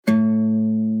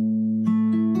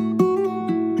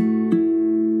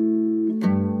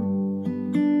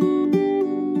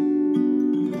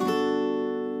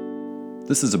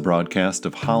This is a broadcast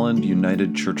of Holland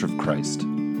United Church of Christ. At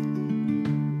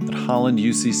Holland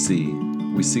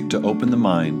UCC, we seek to open the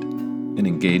mind and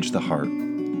engage the heart.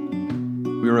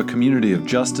 We are a community of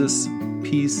justice,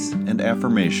 peace, and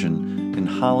affirmation in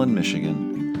Holland,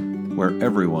 Michigan, where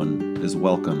everyone is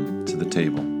welcome to the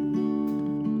table.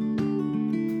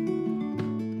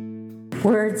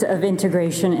 Words of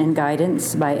Integration and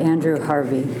Guidance by Andrew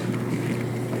Harvey.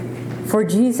 For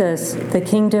Jesus, the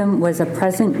kingdom was a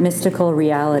present mystical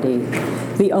reality,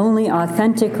 the only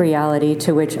authentic reality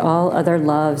to which all other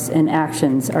loves and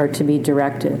actions are to be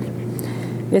directed.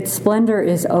 Its splendor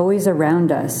is always around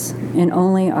us, and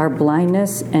only our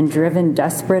blindness and driven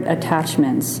desperate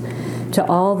attachments to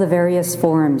all the various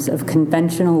forms of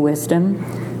conventional wisdom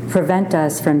prevent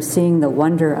us from seeing the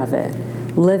wonder of it,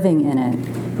 living in it,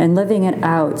 and living it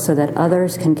out so that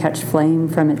others can catch flame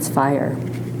from its fire.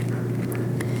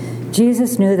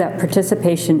 Jesus knew that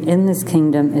participation in this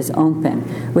kingdom is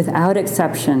open, without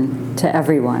exception, to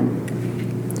everyone.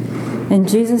 In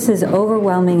Jesus'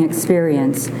 overwhelming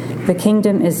experience, the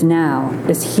kingdom is now,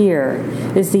 is here,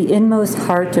 is the inmost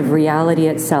heart of reality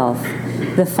itself,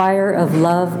 the fire of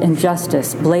love and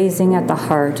justice blazing at the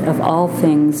heart of all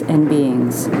things and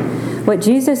beings. What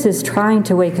Jesus is trying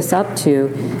to wake us up to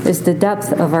is the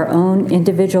depth of our own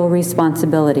individual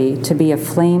responsibility to be a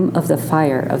flame of the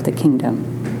fire of the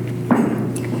kingdom.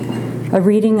 A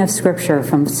reading of Scripture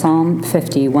from Psalm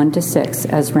 50, 1-6,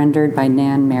 as rendered by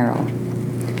Nan Merrill.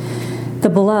 The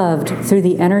beloved, through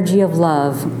the energy of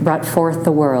love, brought forth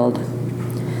the world.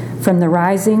 From the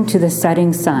rising to the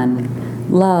setting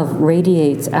sun, love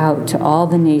radiates out to all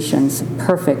the nations,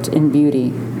 perfect in beauty.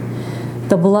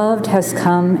 The beloved has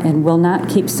come and will not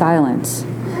keep silence,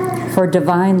 for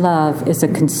divine love is a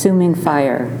consuming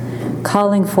fire,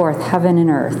 calling forth heaven and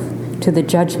earth to the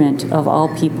judgment of all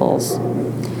peoples.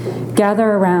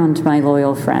 Gather around, my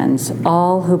loyal friends,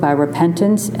 all who by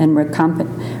repentance and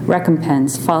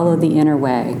recompense follow the inner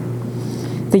way.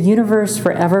 The universe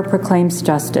forever proclaims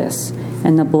justice,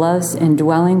 and the beloved's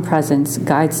indwelling presence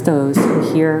guides those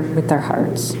who hear with their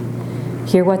hearts.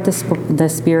 Hear what the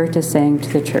Spirit is saying to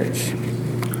the church.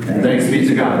 Thanks be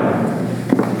to God.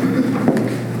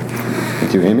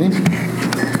 Thank you, Amy.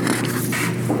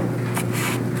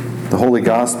 The Holy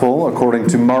Gospel according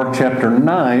to Mark chapter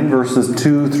 9, verses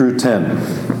 2 through 10.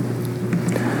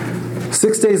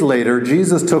 6 days later,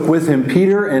 Jesus took with him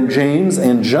Peter and James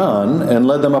and John and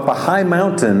led them up a high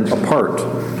mountain apart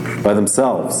by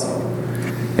themselves.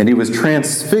 And he was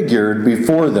transfigured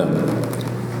before them,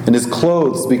 and his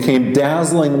clothes became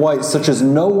dazzling white, such as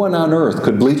no one on earth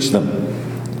could bleach them.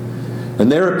 And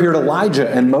there appeared Elijah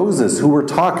and Moses, who were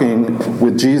talking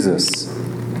with Jesus.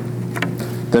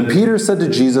 Then Peter said to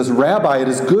Jesus, "Rabbi, it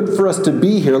is good for us to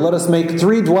be here. Let us make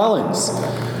 3 dwellings,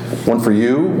 one for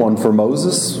you, one for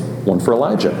Moses, one for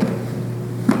Elijah."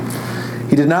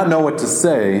 He did not know what to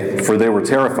say, for they were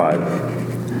terrified.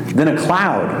 Then a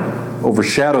cloud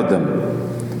overshadowed them,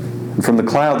 and from the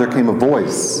cloud there came a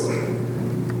voice.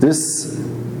 "This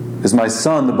is my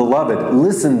son, the beloved.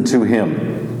 Listen to him."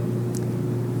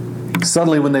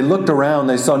 Suddenly, when they looked around,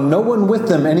 they saw no one with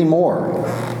them anymore,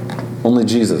 only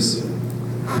Jesus.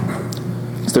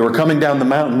 As they were coming down the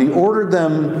mountain, he ordered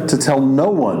them to tell no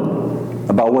one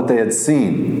about what they had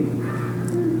seen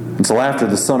until after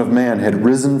the Son of Man had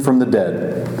risen from the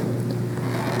dead.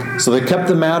 So they kept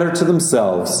the matter to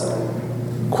themselves,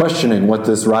 questioning what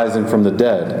this rising from the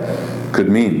dead could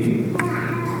mean.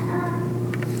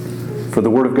 For the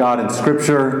Word of God in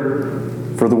Scripture,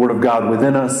 for the Word of God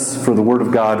within us, for the Word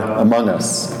of God among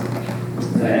us.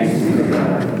 Thanks be to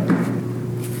God.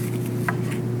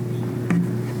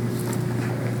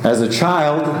 As a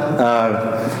child,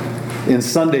 in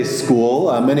Sunday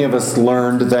school, many of us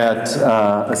learned that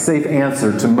a safe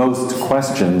answer to most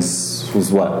questions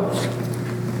was what?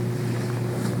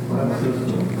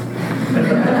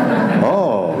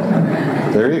 Oh,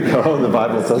 there you go. The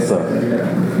Bible says so.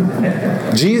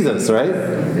 Jesus, right?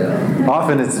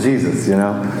 Often it's Jesus, you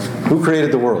know. Who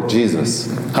created the world? Jesus.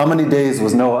 How many days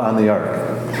was Noah on the ark?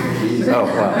 Oh,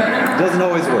 wow. It doesn't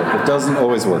always work. It doesn't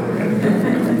always work.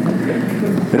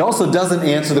 It also doesn't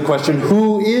answer the question,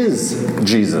 who is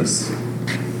Jesus?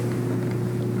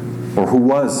 Or who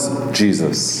was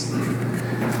Jesus?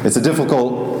 It's a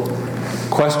difficult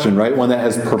question, right? One that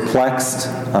has perplexed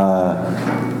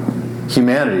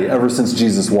humanity ever since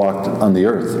Jesus walked on the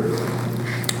earth.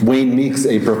 Wayne Meeks,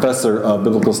 a professor of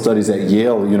biblical studies at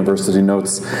Yale University,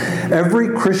 notes, every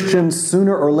Christian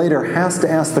sooner or later has to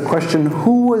ask the question,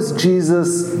 who was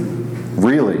Jesus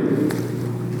really?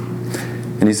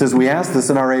 And he says we ask this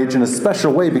in our age in a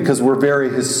special way because we're very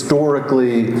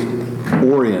historically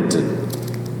oriented.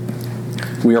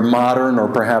 We are modern or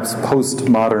perhaps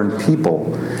postmodern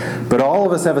people. But all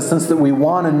of us have a sense that we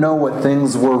want to know what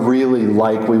things were really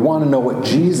like. We want to know what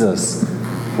Jesus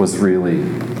was really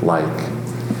like.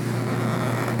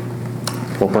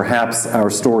 Well, perhaps our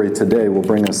story today will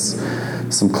bring us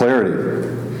some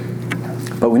clarity.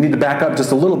 But we need to back up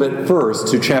just a little bit first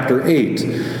to chapter 8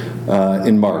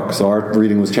 in Mark. So our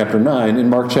reading was chapter 9. In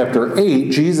Mark chapter 8,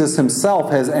 Jesus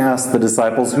himself has asked the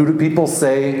disciples, "Who do people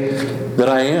say that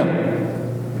I am?"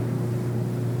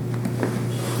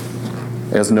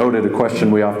 As noted, a question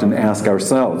we often ask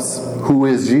ourselves: who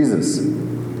is Jesus?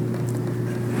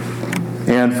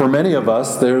 And for many of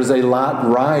us, there's a lot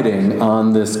riding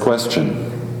on this question.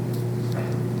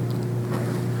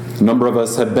 A number of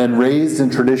us have been raised in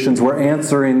traditions where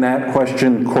answering that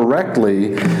question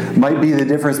correctly might be the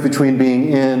difference between being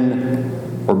in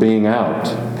or being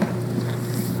out,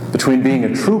 between being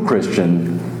a true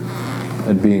Christian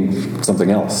and being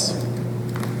something else.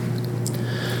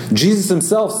 Jesus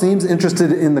himself seems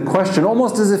interested in the question,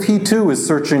 almost as if he too is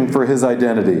searching for his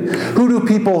identity. Who do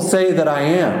people say that I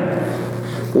am?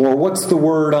 Or what's the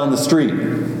word on the street?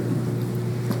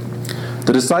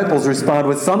 The disciples respond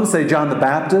with, some say John the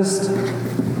Baptist,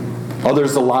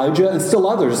 others Elijah, and still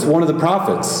others, one of the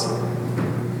prophets.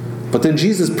 But then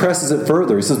Jesus presses it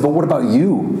further. He says, but what about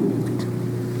you?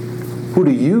 Who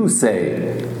do you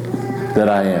say that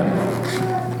I am?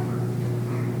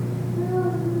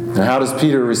 And how does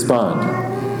Peter respond?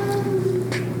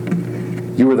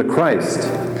 You are the Christ,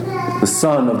 the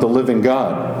Son of the living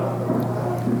God.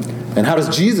 And how does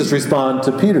Jesus respond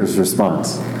to Peter's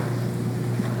response?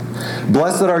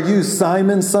 Blessed are you,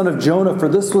 Simon, son of Jonah, for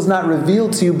this was not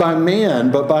revealed to you by man,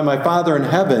 but by my Father in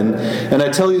heaven. And I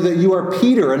tell you that you are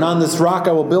Peter, and on this rock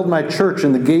I will build my church,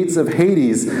 and the gates of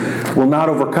Hades will not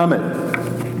overcome it.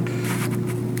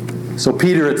 So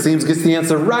Peter, it seems, gets the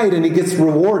answer right, and he gets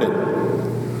rewarded.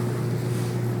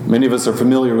 Many of us are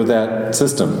familiar with that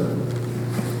system.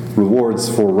 Rewards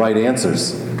for right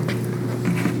answers.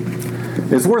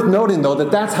 It's worth noting, though,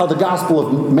 that that's how the Gospel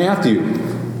of Matthew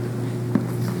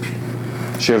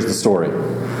shares the story.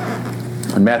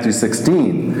 In Matthew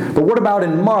 16. But what about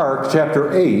in Mark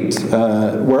chapter 8,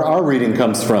 where our reading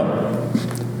comes from?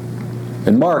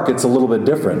 In Mark, it's a little bit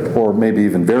different, or maybe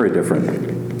even very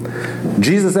different.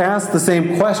 Jesus asks the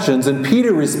same questions, and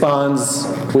Peter responds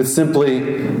with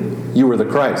simply, you are the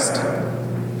Christ.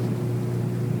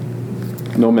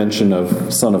 No mention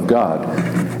of Son of God.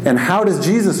 And how does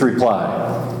Jesus reply?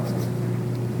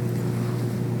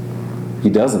 He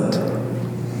doesn't.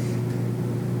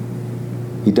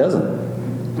 He doesn't.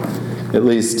 At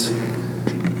least,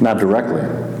 not directly.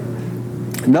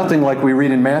 Nothing like we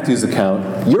read in Matthew's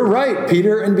account. You're right,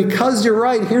 Peter, and because you're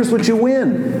right, here's what you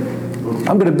win.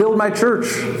 I'm going to build my church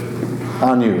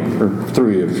on you, or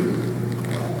through you.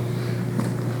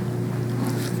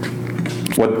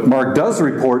 What Mark does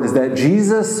report is that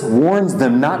Jesus warns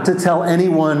them not to tell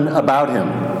anyone about him.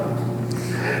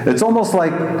 It's almost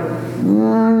like,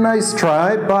 nice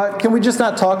try, but can we just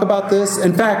not talk about this?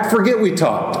 In fact, forget we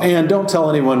talked, and don't tell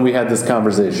anyone we had this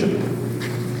conversation.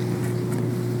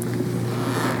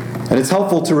 And it's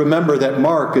helpful to remember that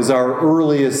Mark is our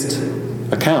earliest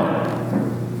account,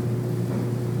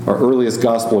 our earliest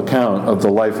gospel account of the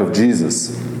life of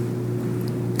Jesus.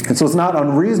 And so it's not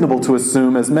unreasonable to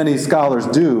assume, as many scholars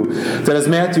do, that as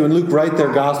Matthew and Luke write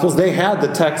their Gospels, they had the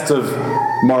text of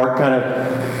Mark kind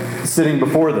of sitting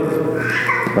before them.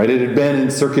 Right? It had been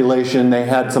in circulation. They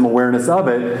had some awareness of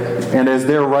it. And as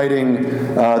they're writing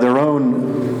their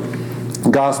own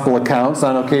Gospel accounts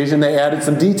on occasion, they added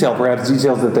some detail, perhaps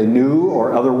details that they knew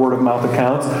or other word-of-mouth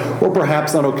accounts, or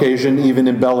perhaps on occasion even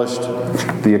embellished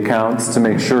the accounts to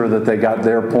make sure that they got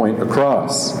their point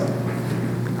across.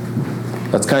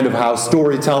 That's kind of how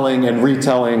storytelling and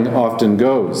retelling often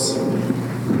goes.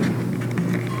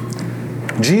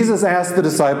 Jesus asks the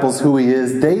disciples who he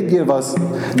is. They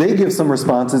give some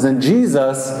responses, and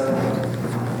Jesus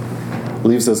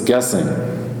leaves us guessing.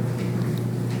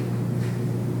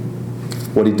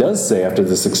 What he does say after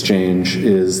this exchange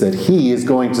is that he is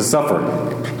going to suffer.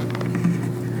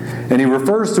 And he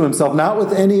refers to himself not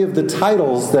with any of the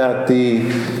titles that the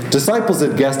disciples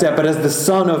had guessed at, but as the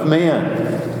Son of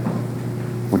Man,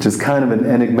 which is kind of an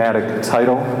enigmatic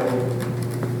title,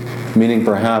 meaning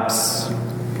perhaps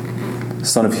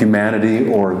Son of Humanity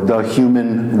or the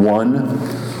Human One.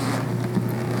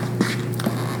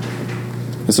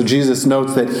 And so Jesus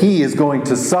notes that he is going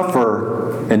to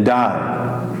suffer and die.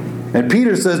 And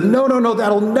Peter says, no,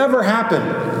 that'll never happen.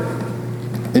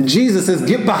 And Jesus says,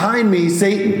 get behind me,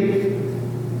 Satan.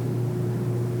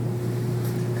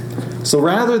 So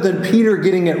rather than Peter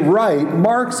getting it right,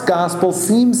 Mark's gospel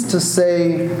seems to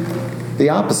say the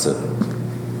opposite.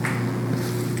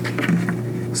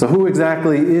 So who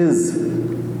exactly is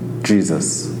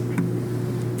Jesus?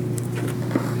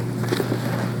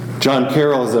 John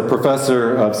Carroll is a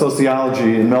professor of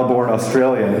sociology in Melbourne,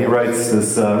 Australia, and he writes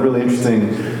this really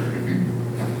interesting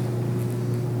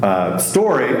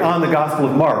story on the Gospel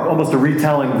of Mark, almost a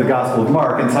retelling of the Gospel of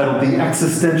Mark, entitled The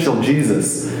Existential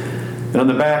Jesus. And on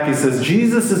the back he says,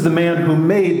 Jesus is the man who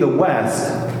made the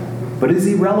West, but is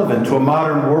he relevant to a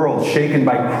modern world shaken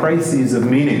by crises of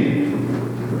meaning?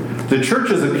 The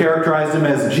churches have characterized him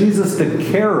as Jesus the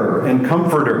carer and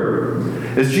comforter,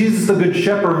 as Jesus the good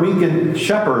shepherd,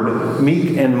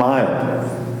 meek and mild,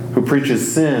 who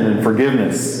preaches sin and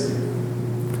forgiveness.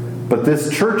 But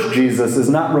this church Jesus is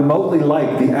not remotely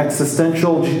like the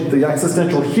existential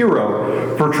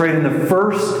hero portrayed in the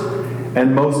first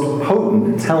and most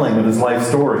potent telling of his life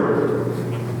story,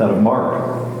 that of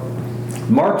Mark.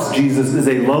 Mark's Jesus is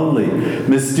a lonely,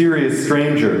 mysterious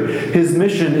stranger. His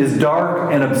mission is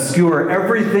dark and obscure.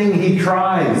 Everything he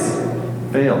tries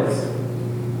fails.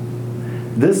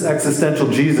 This existential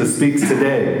Jesus speaks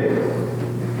today.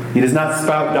 He does not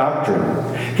spout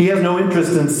doctrine. He has no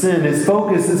interest in sin. His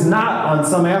focus is not on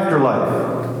some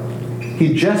afterlife.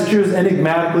 He gestures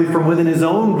enigmatically from within his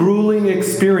own grueling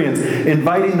experience,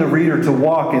 inviting the reader to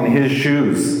walk in his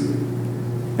shoes.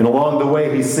 And along the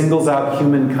way, he singles out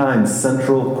humankind's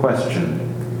central question: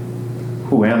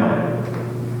 who am I?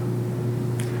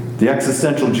 The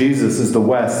existential Jesus is the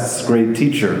West's great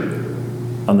teacher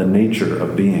on the nature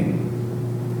of being.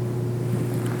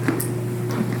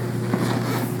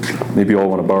 Maybe you all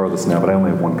want to borrow this now, but I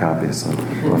only have one copy, so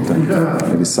we'll have to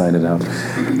maybe sign it out.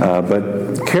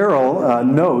 But Carroll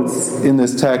notes in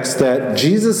this text that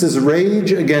Jesus'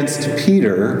 rage against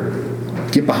Peter,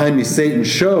 "Get behind me, Satan,"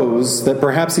 shows that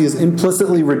perhaps he is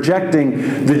implicitly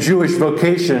rejecting the Jewish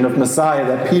vocation of Messiah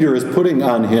that Peter is putting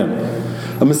on him,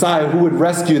 a Messiah who would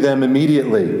rescue them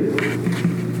immediately.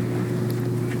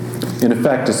 In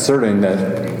effect, asserting that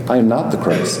I am not the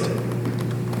Christ.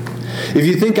 If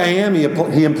you think I am,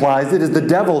 he implies, it is the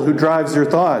devil who drives your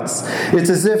thoughts. It's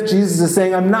as if Jesus is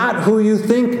saying, I'm not who you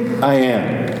think I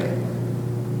am.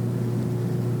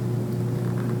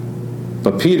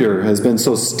 But Peter has been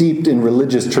so steeped in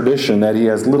religious tradition that he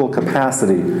has little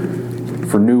capacity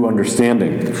for new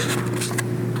understanding.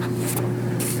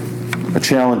 A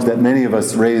challenge that many of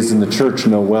us raised in the church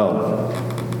know well.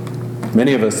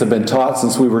 Many of us have been taught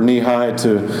since we were knee-high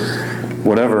to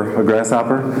whatever, a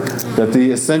grasshopper, that the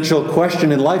essential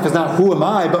question in life is not who am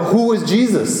I, but who is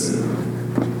Jesus?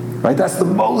 Right? That's the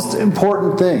most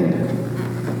important thing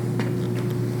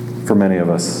for many of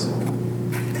us.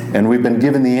 And we've been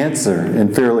given the answer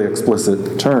in fairly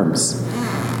explicit terms.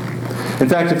 In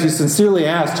fact, if you sincerely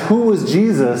asked, who was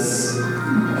Jesus?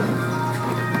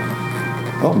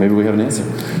 Oh, maybe we have an answer.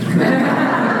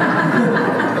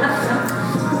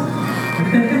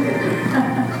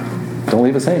 Don't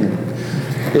leave us hanging.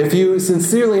 If you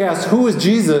sincerely asked, who is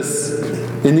Jesus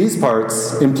in these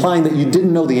parts, implying that you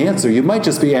didn't know the answer, you might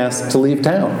just be asked to leave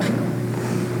town.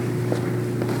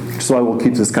 So I will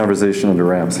keep this conversation under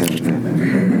wraps.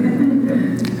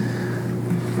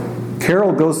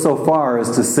 Carroll goes so far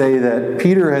as to say that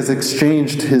Peter has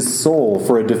exchanged his soul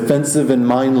for a defensive and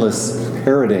mindless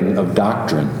parroting of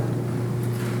doctrine.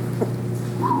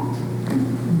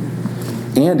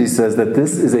 And he says that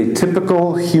this is a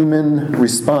typical human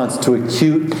response to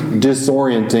acute,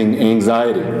 disorienting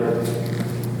anxiety.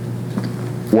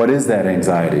 What is that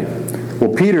anxiety?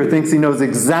 Well, Peter thinks he knows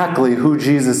exactly who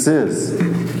Jesus is.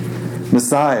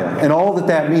 Messiah, and all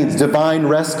that means, divine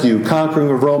rescue, conquering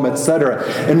of Rome, etc.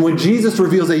 And when Jesus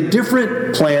reveals a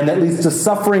different plan that leads to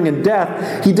suffering and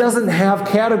death, he doesn't have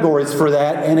categories for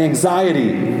that, and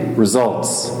anxiety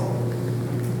results.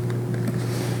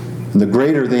 And the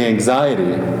greater the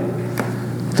anxiety,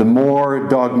 the more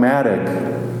dogmatic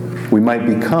we might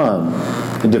become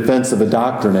in defense of a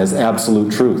doctrine as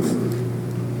absolute truth.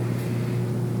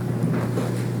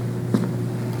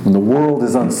 When the world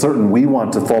is uncertain, we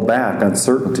want to fall back on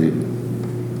certainty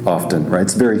often, right?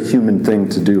 It's a very human thing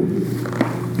to do.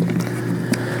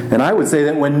 And I would say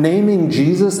that when naming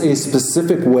Jesus a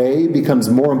specific way becomes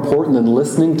more important than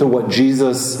listening to what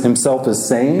Jesus himself is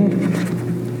saying,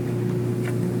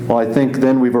 well, I think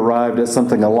then we've arrived at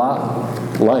something a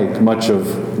lot like much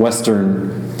of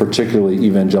Western, particularly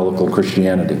evangelical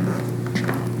Christianity.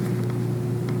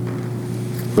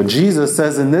 But Jesus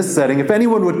says in this setting, if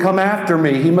anyone would come after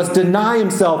me, he must deny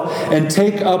himself and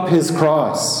take up his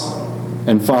cross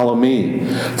and follow me.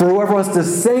 For whoever wants to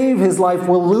save his life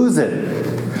will lose it.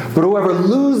 But whoever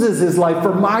loses his life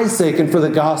for my sake and for the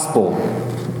gospel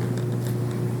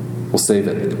will save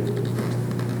it.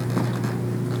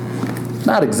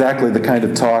 not exactly the kind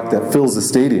of talk that fills a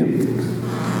stadium,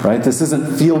 right? This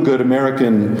isn't feel-good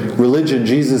American religion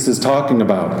Jesus is talking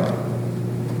about.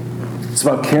 It's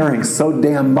about caring so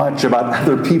damn much about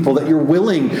other people that you're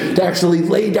willing to actually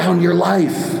lay down your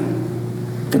life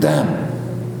for them.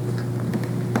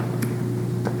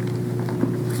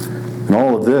 And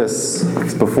all of this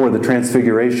is before the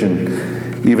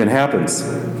transfiguration even happens.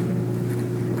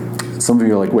 Some of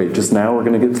you are like, wait, just now we're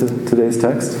going to get to today's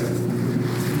text?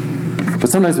 But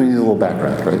sometimes we need a little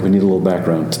background, right? We need a little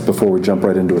background before we jump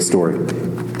right into a story.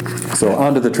 So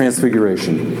on to the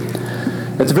transfiguration.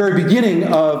 At the very beginning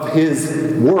of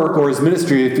his work or his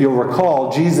ministry, if you'll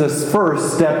recall, Jesus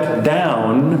first stepped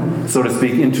down, so to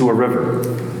speak, into a river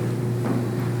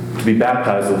to be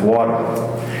baptized with water.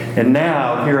 And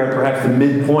now, here at perhaps the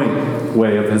midpoint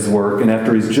way of his work, and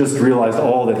after he's just realized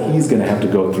all that he's going to have to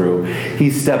go through, he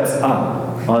steps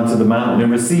up onto the mountain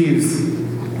and receives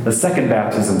a second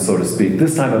baptism, so to speak,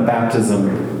 this time a baptism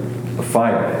of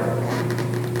fire.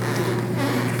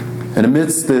 And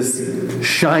amidst this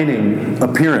shining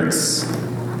appearance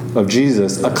of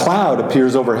Jesus, a cloud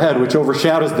appears overhead which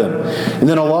overshadows them. And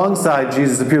then alongside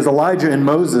Jesus appears Elijah and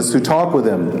Moses who talk with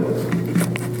him.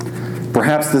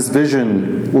 Perhaps this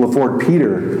vision will afford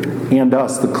Peter and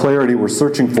us the clarity we're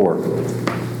searching for.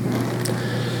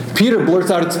 Peter blurts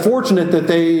out, it's fortunate that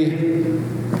they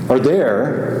are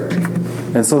there,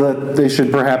 and so that they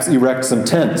should perhaps erect some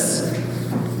tents.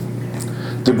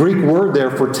 The Greek word there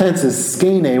for tents is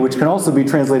skene, which can also be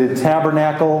translated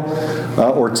tabernacle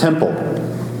or temple.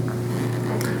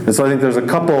 And so I think there's a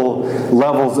couple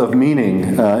levels of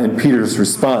meaning in Peter's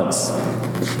response.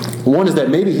 One is that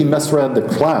maybe he misread the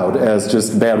cloud as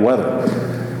just bad weather.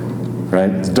 Right?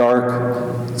 It's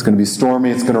dark, it's going to be stormy,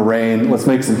 it's going to rain. Let's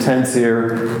make some tents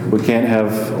here. We can't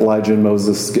have Elijah and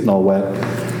Moses getting all wet.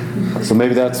 So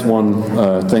maybe that's one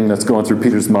thing that's going through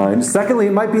Peter's mind. Secondly,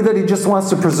 it might be that he just wants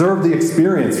to preserve the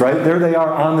experience, right? There they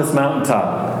are on this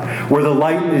mountaintop where the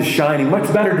light is shining.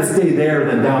 Much better to stay there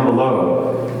than down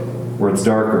below where it's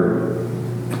darker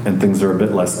and things are a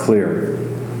bit less clear.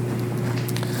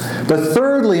 But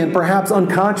thirdly, and perhaps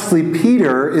unconsciously,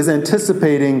 Peter is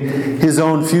anticipating his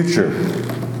own future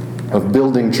of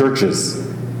building churches.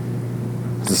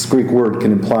 This Greek word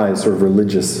can imply a sort of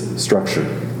religious structure.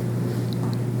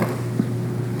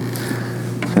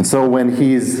 And so when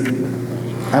he's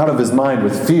out of his mind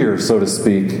with fear, so to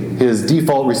speak, his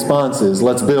default response is,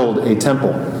 let's build a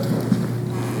temple.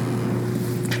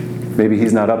 Maybe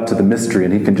he's not up to the mystery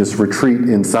and he can just retreat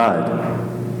inside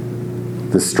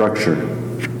this structure.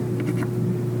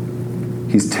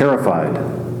 He's terrified,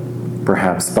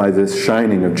 perhaps, by this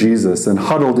shining of Jesus, and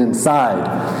huddled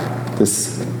inside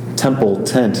this temple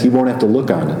tent. He won't have to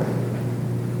look on it.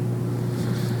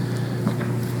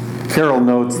 Carroll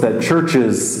notes that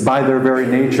churches, by their very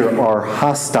nature, are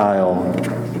hostile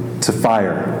to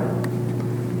fire.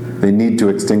 They need to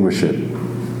extinguish it.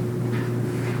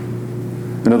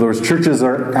 In other words, churches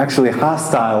are actually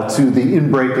hostile to the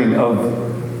inbreaking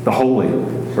of the holy,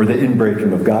 or the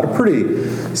inbreaking of God. A pretty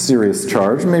serious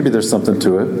charge. Maybe there's something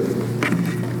to it.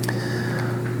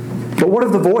 But what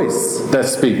of the voice that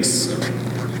speaks?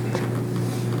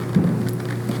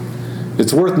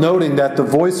 It's worth noting that the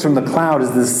voice from the cloud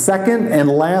is the second and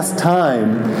last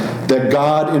time that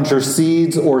God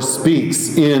intercedes or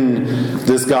speaks in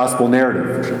this gospel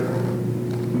narrative.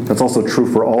 That's also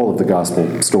true for all of the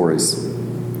gospel stories.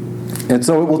 And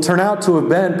so it will turn out to have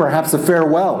been perhaps a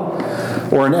farewell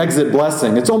or an exit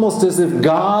blessing. It's almost as if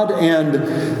God and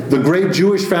the great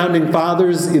Jewish founding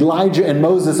fathers, Elijah and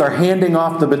Moses, are handing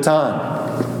off the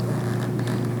baton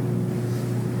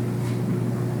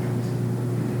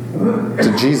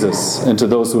to Jesus and to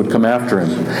those who would come after him.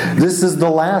 This is the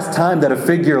last time that a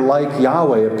figure like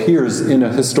Yahweh appears in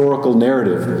a historical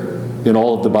narrative in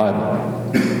all of the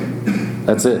Bible.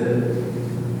 That's it.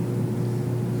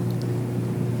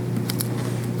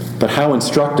 But how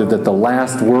instructive that the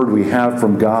last word we have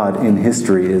from God in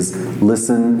history is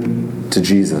listen to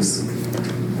Jesus.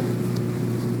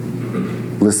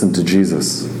 Listen to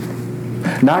Jesus.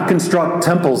 Not construct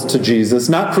temples to Jesus,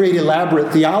 not create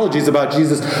elaborate theologies about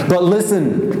Jesus, but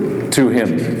listen to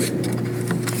him.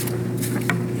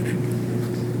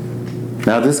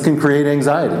 Now this can create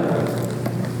anxiety.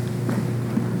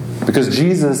 Because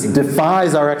Jesus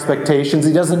defies our expectations.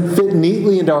 He doesn't fit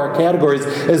neatly into our categories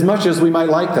as much as we might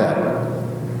like that.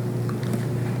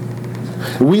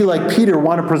 We, like Peter,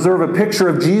 want to preserve a picture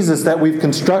of Jesus that we've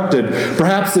constructed.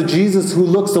 Perhaps a Jesus who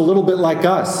looks a little bit like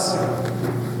us.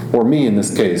 Or me in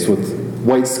this case, with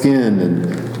white skin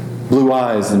and blue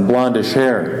eyes and blondish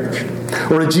hair,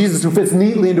 or a Jesus who fits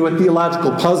neatly into a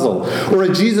theological puzzle, or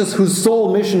a Jesus whose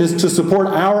sole mission is to support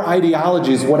our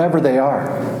ideologies, whatever they are.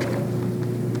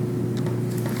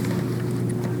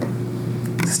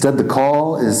 Instead, the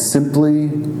call is simply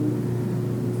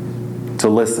to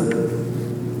listen.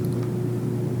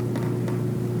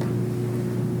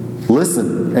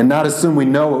 Listen and not assume we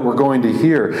know what we're going to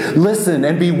hear. Listen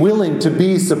and be willing to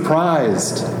be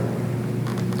surprised.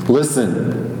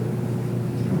 Listen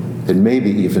and maybe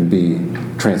even be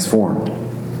transformed.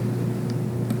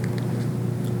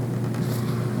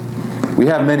 We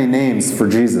have many names for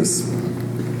Jesus,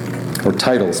 or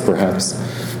titles perhaps.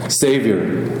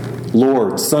 Savior,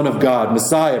 Lord, Son of God,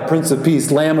 Messiah, Prince of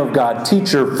Peace, Lamb of God,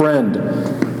 Teacher, Friend.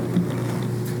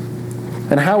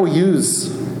 And how we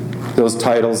use those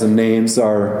titles and names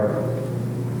are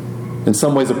in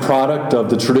some ways a product of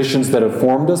the traditions that have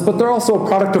formed us, but they're also a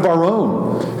product of our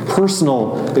own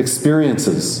personal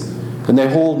experiences. And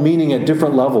they hold meaning at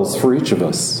different levels for each of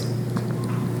us.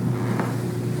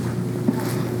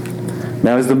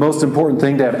 Now, is the most important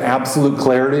thing to have absolute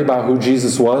clarity about who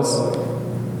Jesus was?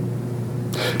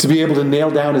 To be able to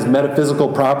nail down his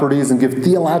metaphysical properties and give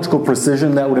theological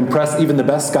precision that would impress even the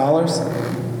best scholars?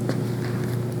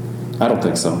 I don't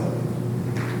think so.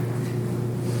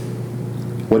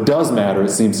 What does matter, it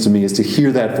seems to me, is to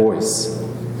hear that voice.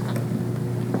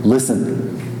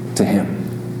 Listen to him.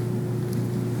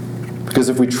 Because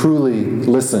if we truly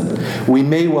listen, we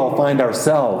may well find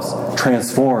ourselves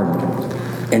transformed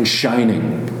and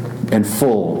shining and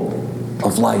full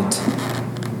of light.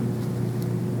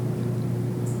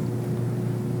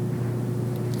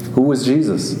 Who was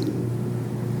Jesus?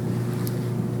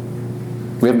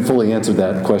 We haven't fully answered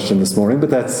that question this morning, but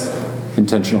that's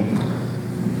intentional.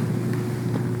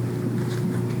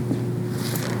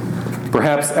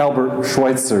 Perhaps Albert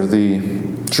Schweitzer, the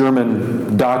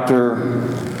German doctor,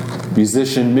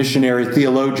 musician, missionary,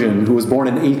 theologian who was born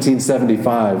in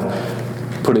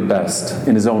 1875, put it best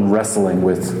in his own wrestling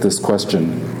with this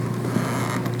question.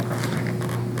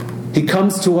 He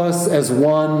comes to us as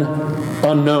one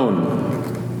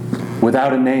unknown,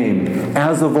 without a name,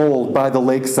 as of old by the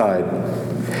lakeside.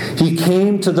 He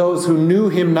came to those who knew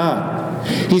him not.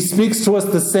 He speaks to us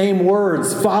the same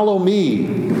words, "Follow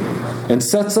me," and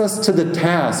sets us to the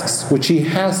tasks which he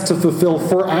has to fulfill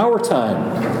for our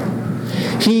time.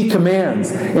 He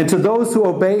commands, and to those who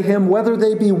obey him, whether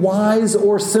they be wise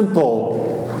or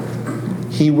simple,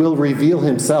 he will reveal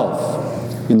himself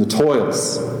in the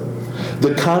toils,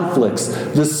 the conflicts,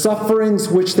 the sufferings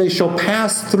which they shall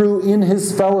pass through in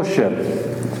his fellowship,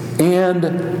 and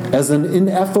as an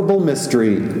ineffable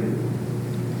mystery,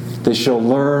 they shall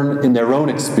learn in their own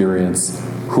experience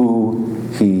who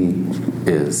he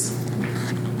is.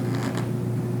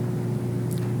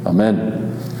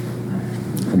 Amen.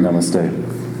 And namaste.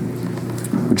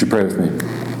 Would you pray with me?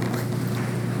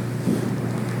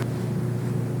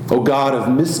 O God of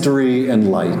mystery and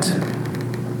light,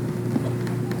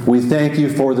 we thank you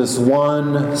for this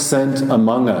one sent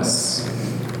among us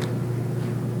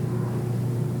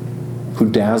who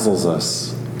dazzles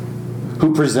us,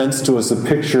 who presents to us a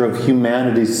picture of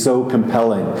humanity so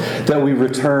compelling that we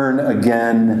return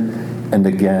again and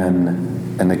again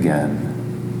and again.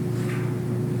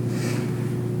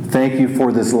 Thank you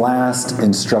for this last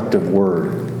instructive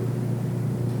word,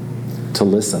 to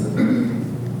listen.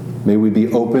 May we be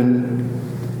open.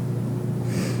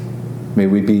 May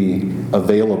we be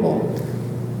available.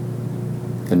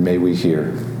 And may we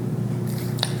hear.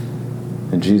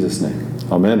 In Jesus' name,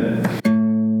 amen.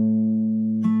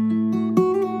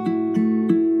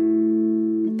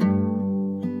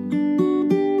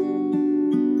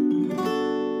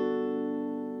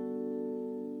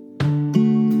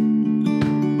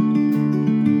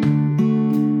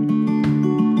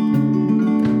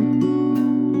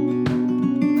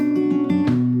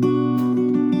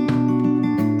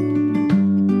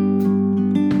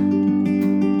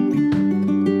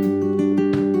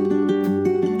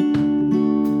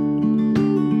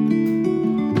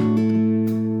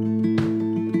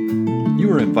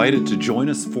 Invited to join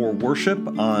us for worship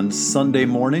on Sunday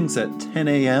mornings at 10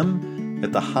 a.m.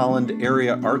 at the Holland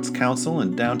Area Arts Council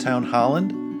in downtown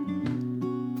Holland.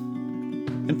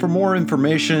 And for more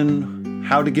information,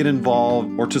 how to get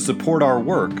involved, or to support our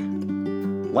work,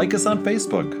 like us on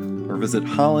Facebook or visit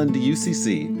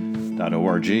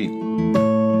hollanducc.org.